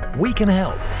issues, we can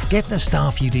help. Get the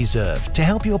staff you deserve to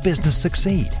help your business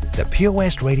succeed. The Pure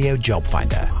West Radio Job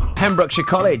Finder. Pembrokeshire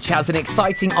College has an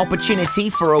exciting opportunity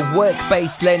for a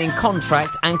work-based learning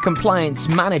contract and compliance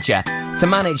manager to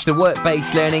manage the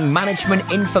work-based learning management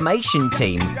information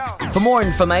team. For more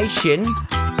information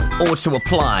or to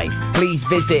apply, please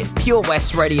visit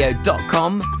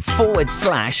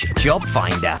purewestradio.com/job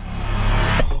finder.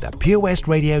 The Pure West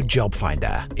Radio Job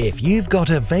Finder. If you've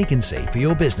got a vacancy for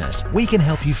your business, we can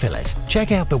help you fill it.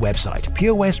 Check out the website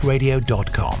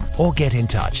purewestradio.com or get in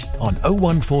touch on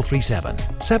 01437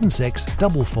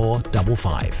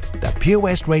 764455. The Pure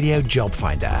West Radio Job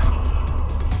Finder.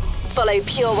 Follow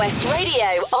Pure West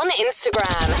Radio on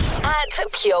Instagram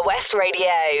at Pure West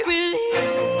Radio.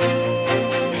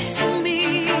 Release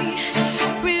me,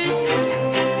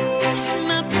 release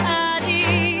my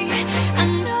body. I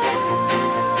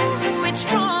know it's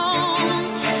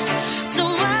wrong, so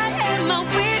why am I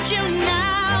with you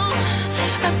now?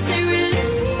 I say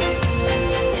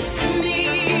release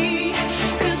me,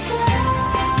 'cause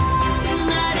I'm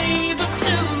not able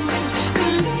to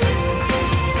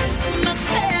convince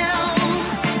myself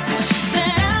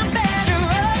that I'm better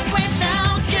off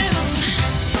without you.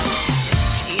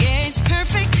 Yeah, it's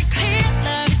perfectly clear.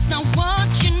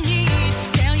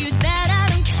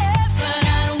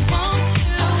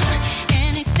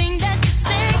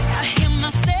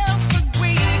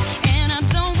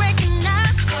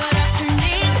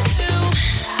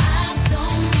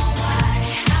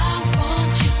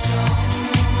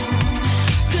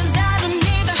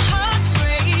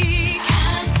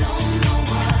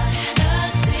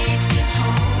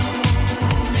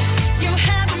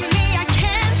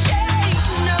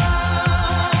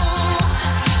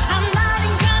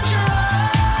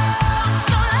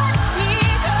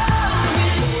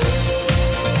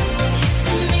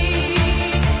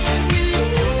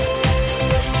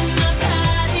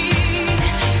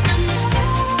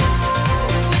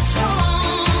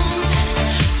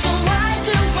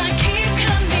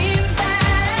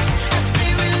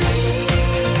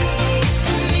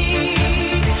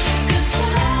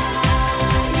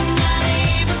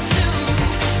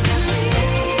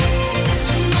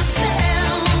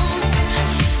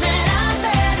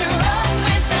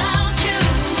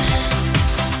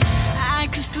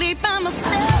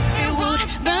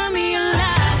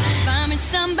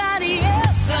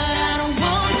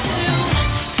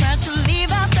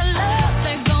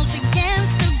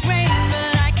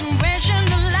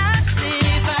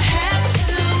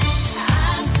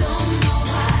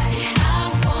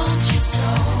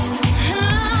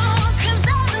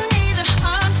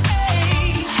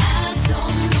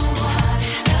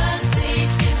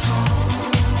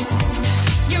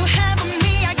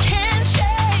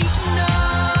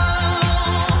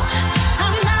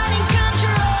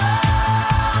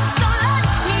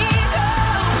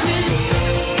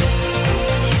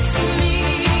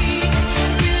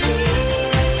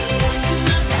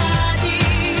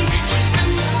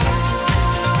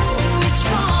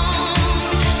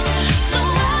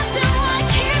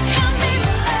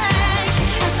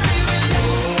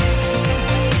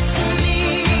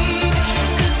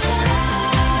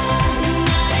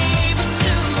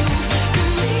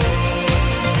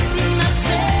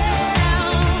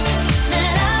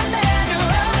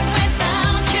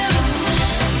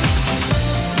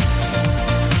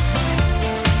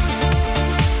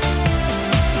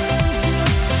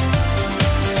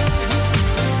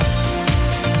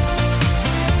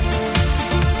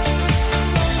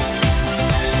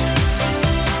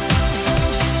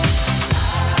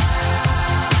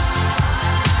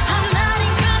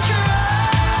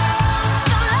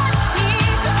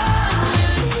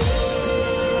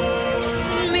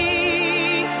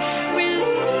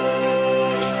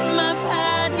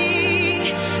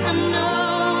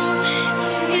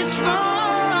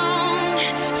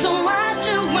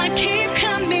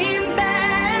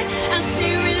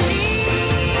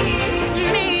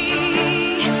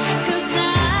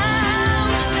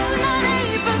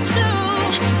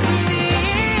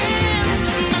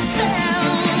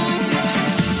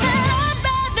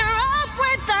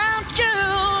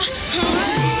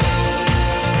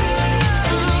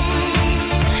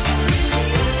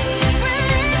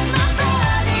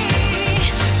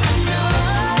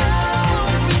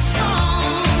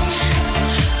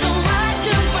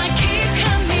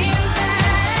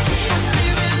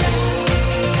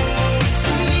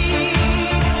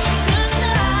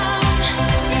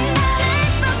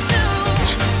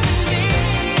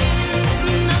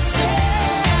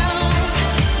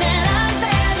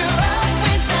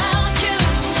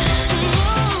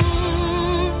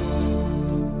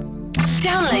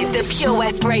 Pure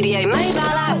West Radio mobile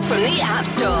app from the App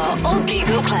Store or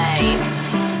Google Play.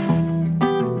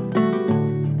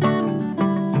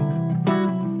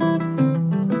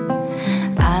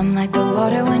 I'm like the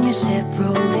water when your ship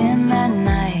rolled in that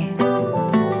night.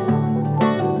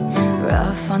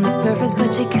 Rough on the surface,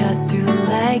 but you cut through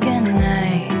like a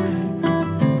knife.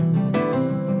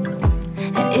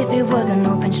 And if it was an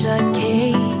open shut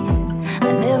case,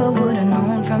 I never would have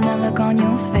known from the look on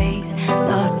your face.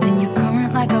 Lost in your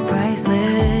current like a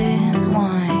priceless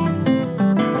wine.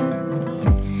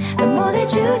 The more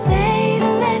that you say, the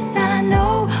less I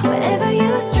know. Wherever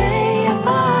you stray, I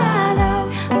follow.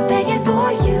 I'm begging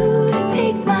for you to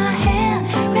take my hand,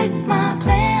 wreck my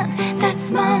plans.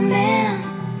 That's my man.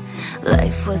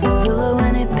 Life was a willow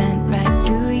and it bent right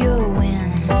to your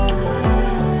wind.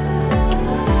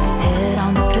 Head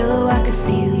on the pillow, I could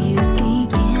feel you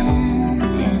sneaking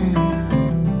in.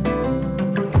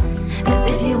 As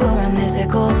if you were a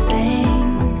mythical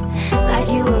thing, like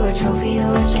you were a trophy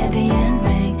or a champion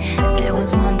ring. If there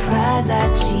was one prize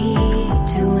I'd cheat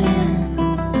to win.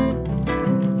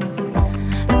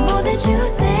 The more that you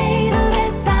say, the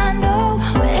less I know.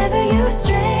 Wherever you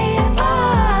stray, I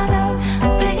follow.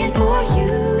 I'm begging for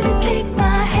you to take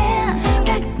my hand,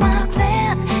 wreck my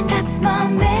plans. That's my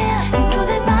man. You know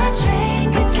that my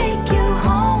train could take you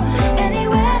home.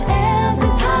 Anywhere else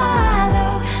is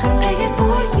hollow. I'm begging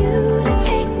for you to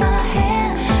take my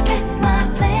hand, wreck my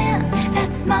plans.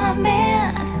 That's my man.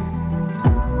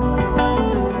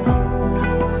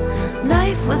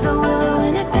 Life was a willow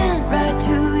and it bent right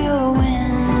to your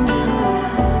wind.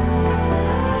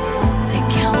 They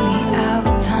count me out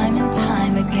time and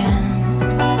time again.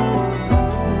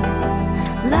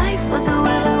 Life was a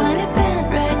willow and it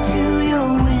bent right to your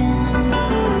wind.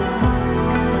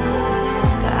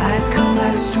 But I come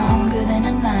back stronger than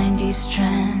a 90s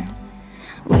trend.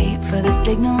 Wait for the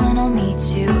signal and I'll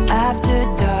meet you after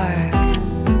dark.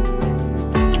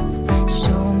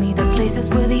 Show me the places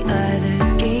where the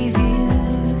others gave you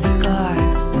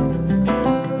scars.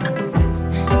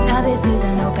 Now this is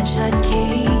an open shut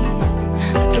case.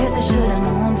 I guess I should have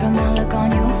known from the look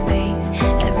on your face.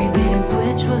 Every bait and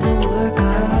switch was a work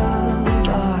of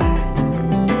art.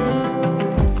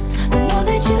 The more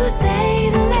that you say,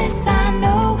 the less I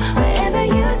know. Wherever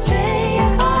you stray,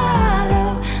 I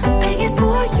follow. I'm begging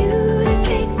for you to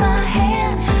take my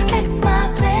hand, wreck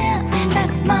my plans.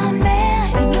 That's my man.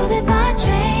 You know that my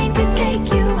train could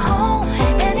take you home.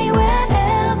 Anywhere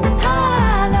else is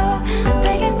hollow. I'm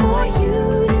begging for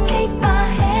you to take my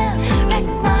hand, wreck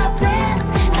my plans.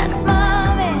 That's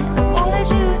my man. The more that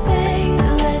you say,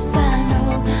 the less I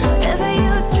know. Wherever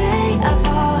you stray, I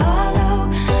follow.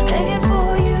 Begging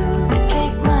for you to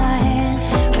take my hand,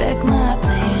 wreck my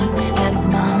plans. That's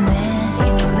my man.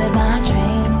 You know that my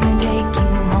train can take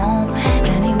you home.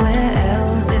 Anywhere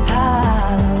else is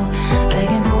hollow.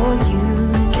 Begging for you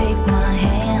to take my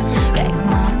hand, wreck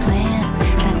my plans.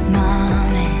 That's my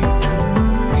man.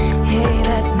 Hey,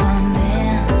 that's my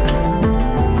man.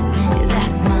 Yeah,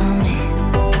 that's my man.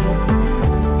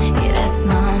 Yeah, that's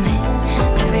my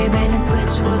man. Every bait and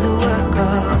switch was a work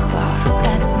of art.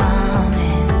 That's my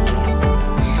man.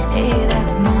 Hey,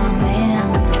 that's my man.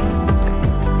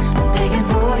 I'm begging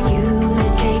for you to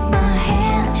take my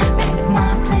hand, wreck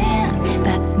my plans.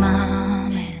 That's my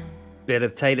man. Bit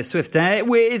of Taylor Swift there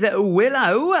with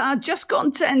Willow. Just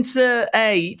gone 10 to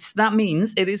 8. That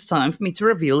means it is time for me to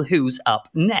reveal who's up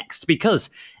next, because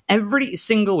every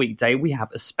single weekday we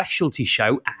have a specialty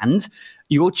show and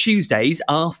your Tuesdays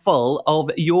are full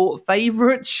of your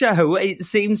favourite show. It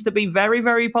seems to be very,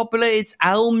 very popular. It's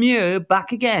Al Muir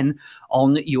back again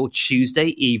on your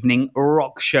Tuesday evening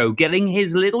rock show, getting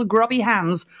his little grubby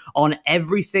hands on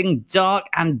everything dark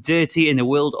and dirty in the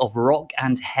world of rock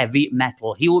and heavy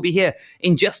metal. He will be here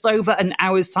in just over an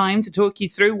hour's time to talk you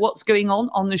through what's going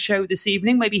on the show this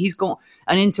evening. Maybe he's got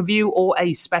an interview or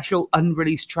a special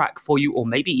unreleased track for you, or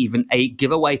maybe even a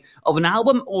giveaway of an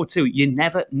album or two. You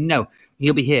never know.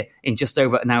 He'll be here in just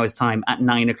over an hour's time at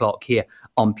 9 o'clock here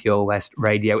on Pure West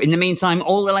Radio. In the meantime,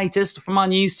 all the latest from our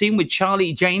news team with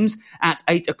Charlie James at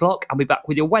 8 o'clock. I'll be back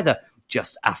with your weather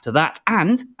just after that.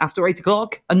 And after 8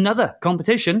 o'clock, another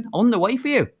competition on the way for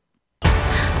you.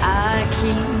 I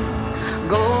keep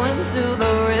going to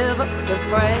the river to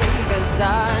pray, 'cause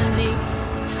I need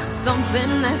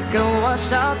something that can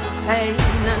wash out the pain.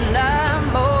 And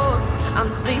I'm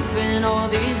sleeping all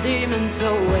these demons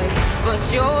away, but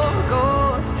your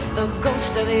ghost, the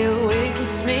ghost of you, it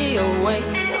keeps me awake.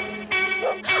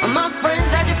 My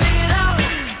friends had you figured out,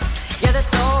 yeah, there's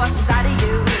so what's inside of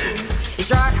you. You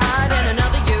tried hiding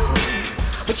another you,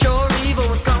 but your evil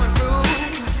was coming through.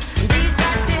 And these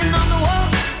guys sitting on the wall,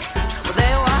 well,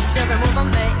 they watch every move I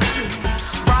make.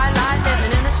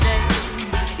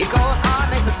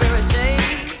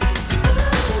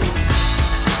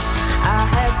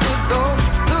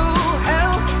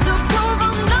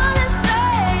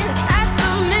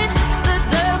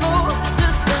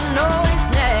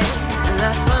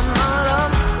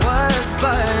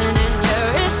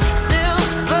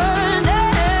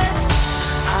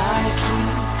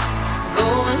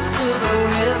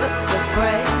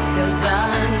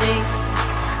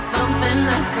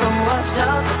 wash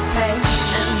out the pain.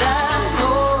 And I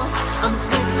know I'm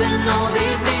sleeping all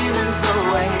these demons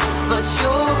away, but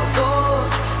your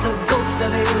ghost, the ghost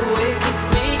of you, it keeps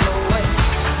me away.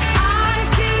 I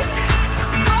keep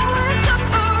going to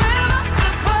the river to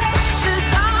pray, 'cause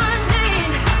I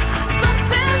need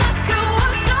something that can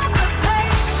wash out the pain.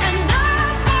 And I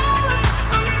know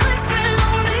I'm sleeping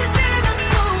all these demons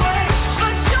away,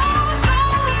 but your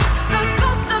ghost, the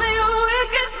ghost of you, it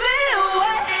keeps me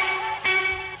away.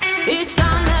 Each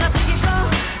time that I think you go,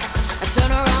 I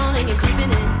turn around and you're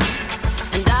creeping in,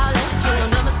 and I let you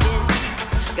under my skin,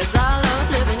 'cause I love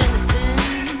living in the sin.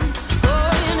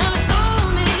 Oh, you never told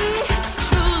me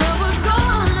true love was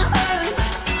gonna hurt,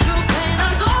 true pain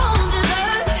I don't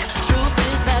deserve, truth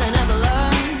is that I never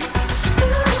learned.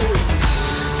 Ooh.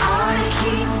 I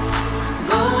keep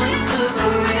going to the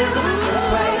river to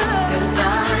pray, 'cause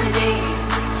I need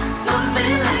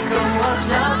something that can wash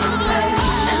out the pain.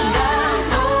 And I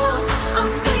know I'm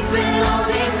sleeping all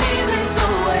these demons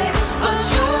away, but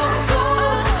your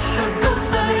ghost, the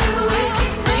ghost of you, it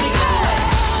keeps me away.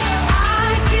 I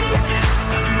keep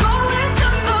going to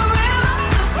the river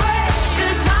to pray,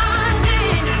 'cause I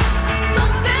need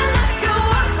something that can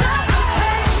wash out the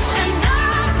pain. And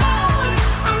I know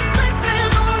I'm sleeping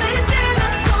all these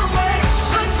demons away,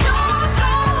 but your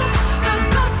ghost, the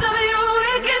ghost of you,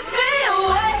 it keeps me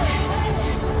away.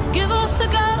 Give up the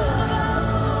ghost,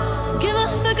 give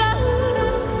up the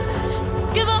ghost,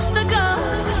 give up the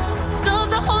ghost, stop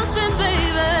the haunting,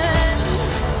 baby.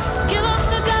 Give up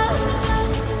the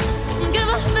ghost, give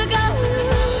up the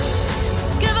ghost,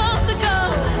 give up the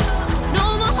ghost, no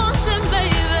more haunting,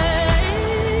 baby.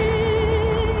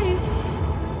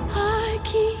 I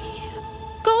keep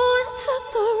going to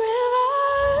the river.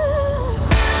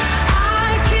 I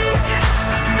keep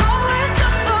going to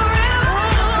the river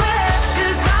to pray,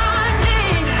 'cause I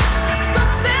need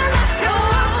something that can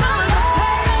wash out the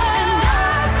pain. And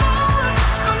I know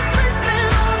I'm sleeping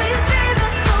all these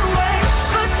demons away,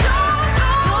 but your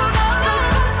ghost, the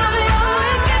ghost of you,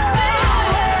 it gets me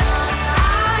away.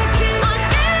 I keep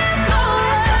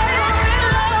going to the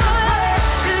river to pray,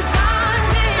 'cause I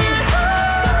need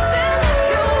something that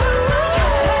can wash out the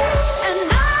pain. And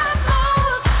I know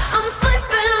I'm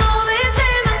sleeping all these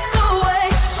demons away,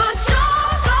 but your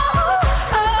ghost,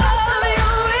 the ghost of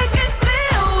you, it gets me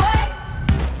away.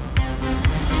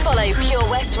 Follow Pure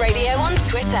West Radio on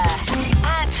Twitter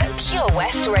 @Pure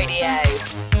West Radio.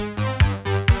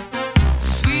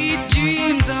 Sweet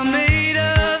dreams are made